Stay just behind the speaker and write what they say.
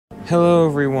Hello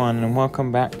everyone, and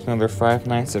welcome back to another Five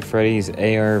Nights at Freddy's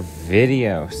AR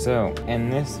video. So, in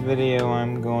this video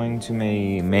I'm going to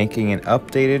be making an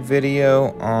updated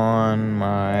video on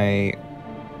my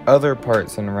other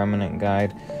parts in Remnant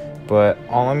guide, but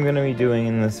all I'm going to be doing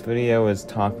in this video is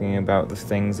talking about the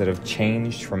things that have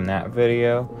changed from that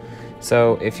video.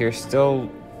 So, if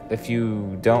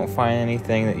you don't find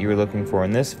anything that you were looking for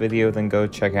in this video, then go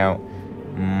check out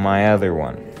my other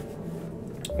one,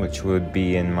 which would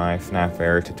be in my Fnaf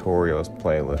AR tutorials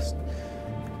playlist.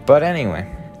 But anyway,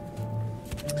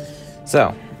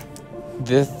 so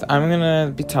I'm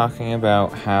gonna be talking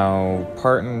about how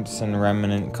parts and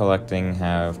remnant collecting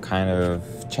have kind of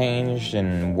changed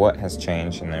and what has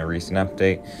changed in the recent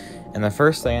update. And the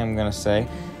first thing I'm gonna say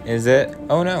is that,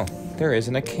 oh no, there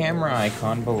isn't a camera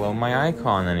icon below my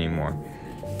icon anymore.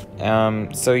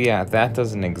 So yeah, that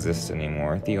doesn't exist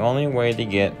anymore. The only way to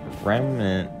get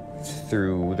remnant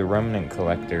through the remnant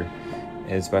collector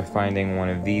is by finding one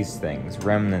of these things,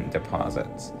 remnant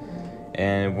deposits.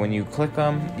 And when you click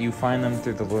them, you find them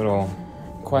through the little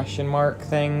question mark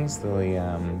things,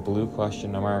 the blue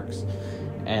question marks,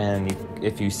 and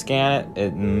if you scan it,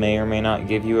 it may or may not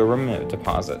give you a remnant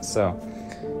deposit. So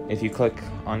if you click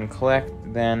on collect,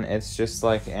 then it's just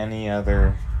like any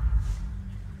other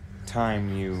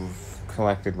time you've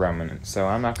collected remnant. So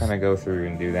I'm not going to go through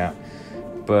and do that,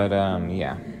 but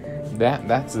yeah,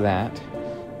 that's that.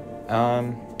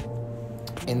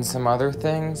 In some other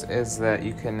things is that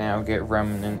you can now get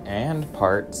remnant and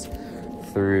parts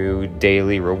through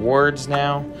daily rewards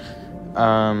now.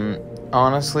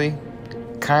 Honestly,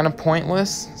 kind of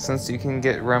pointless since you can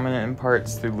get remnant and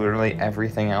parts through literally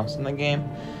everything else in the game,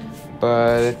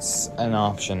 but it's an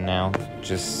option now,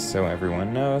 just so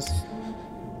everyone knows.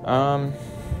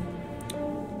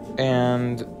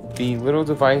 And the little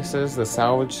devices, the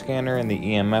salvage scanner and the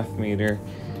EMF meter,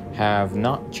 have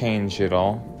not changed at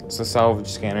all. So salvage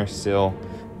scanner still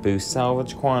boosts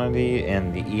salvage quantity,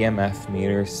 and the EMF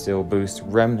meter still boosts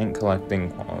remnant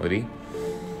collecting quality.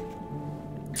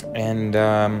 And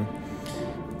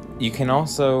you can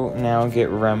also now get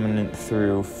remnant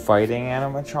through fighting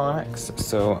animatronics.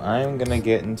 So I'm gonna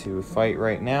get into a fight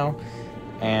right now,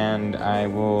 and I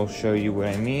will show you what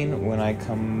I mean when I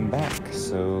come back.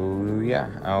 So yeah,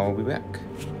 I'll be back.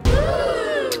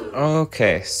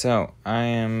 Okay, so I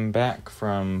am back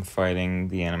from fighting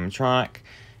the animatronic,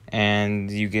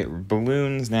 and you get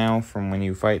balloons now from when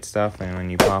you fight stuff, and when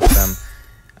you pop them,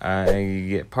 you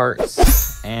get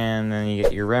parts, and then you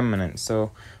get your remnant.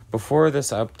 So before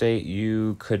this update,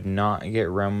 you could not get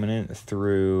remnant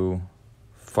through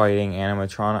fighting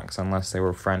animatronics unless they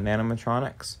were Freind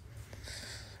animatronics.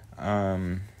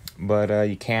 But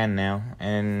you can now,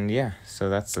 and yeah, so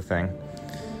that's the thing.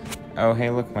 Oh, hey,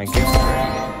 look, my gift's ready.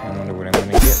 I wonder what I'm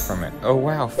gonna get from it. Oh,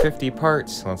 wow, 50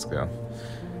 parts. Let's go.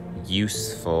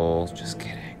 Useful. Just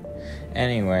kidding.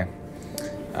 Anyway,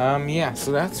 yeah,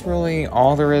 so that's really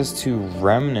all there is to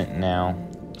remnant now.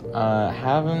 I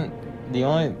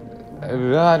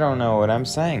don't know what I'm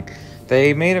saying.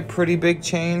 They made a pretty big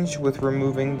change with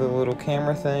removing the little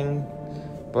camera thing,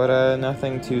 but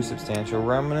nothing too substantial.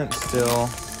 Remnant still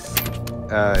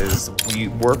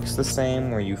works the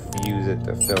same, where you use it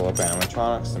to fill up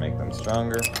animatronics to make them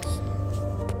stronger.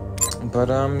 But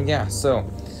yeah, so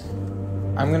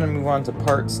I'm gonna move on to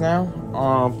parts now.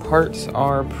 Parts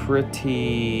are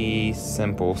pretty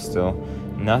simple still.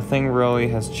 Nothing really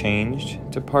has changed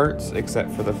to parts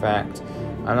except for the fact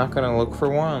I'm not gonna look for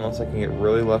one unless I can get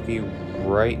really lucky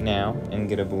right now and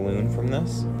get a balloon from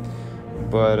this.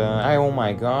 But oh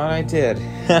my god, I did.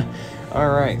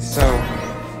 Alright, so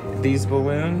these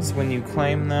balloons, when you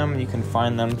claim them, you can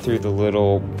find them through the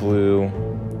little blue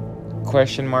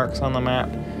question marks on the map,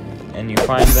 and you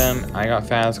find them. I got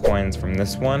Faz coins from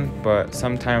this one, but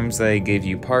sometimes they give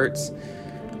you parts.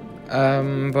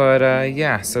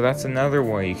 Yeah, so that's another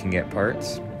way you can get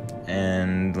parts.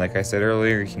 And like I said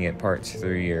earlier, you can get parts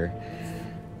through your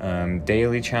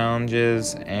daily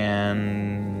challenges,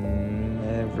 and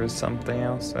there was something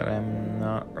else that I'm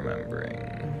not remembering.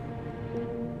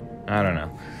 I don't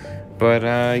know. But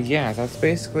yeah, that's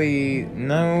basically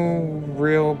no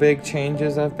real big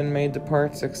changes have been made to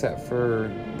parts, except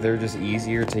for they're just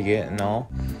easier to get and all.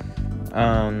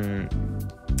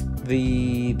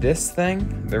 This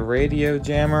thing, the radio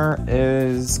jammer,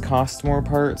 costs more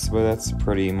parts, but that's a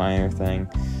pretty minor thing,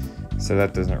 so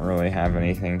that doesn't really have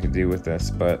anything to do with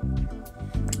this. But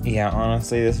yeah,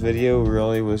 honestly, this video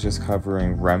really was just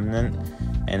covering remnant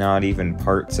and not even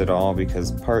parts at all,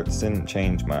 because parts didn't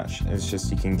change much. It's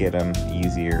just you can get them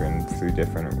easier and through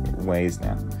different ways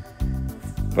now.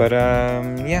 But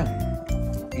yeah,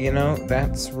 you know,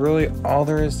 that's really all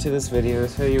there is to this video.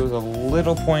 This video was a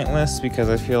little pointless because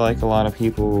I feel like a lot of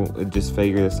people would just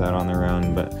figure this out on their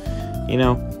own, but, you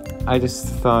know, I just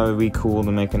thought it would be cool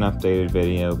to make an updated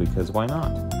video because why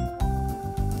not?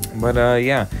 But,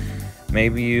 yeah,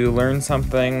 maybe you learned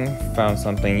something, found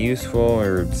something useful,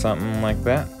 or something like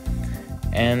that.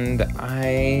 And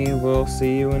I will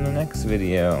see you in the next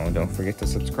video. Don't forget to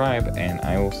subscribe, and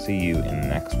I will see you in the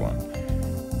next one.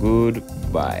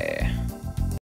 Goodbye.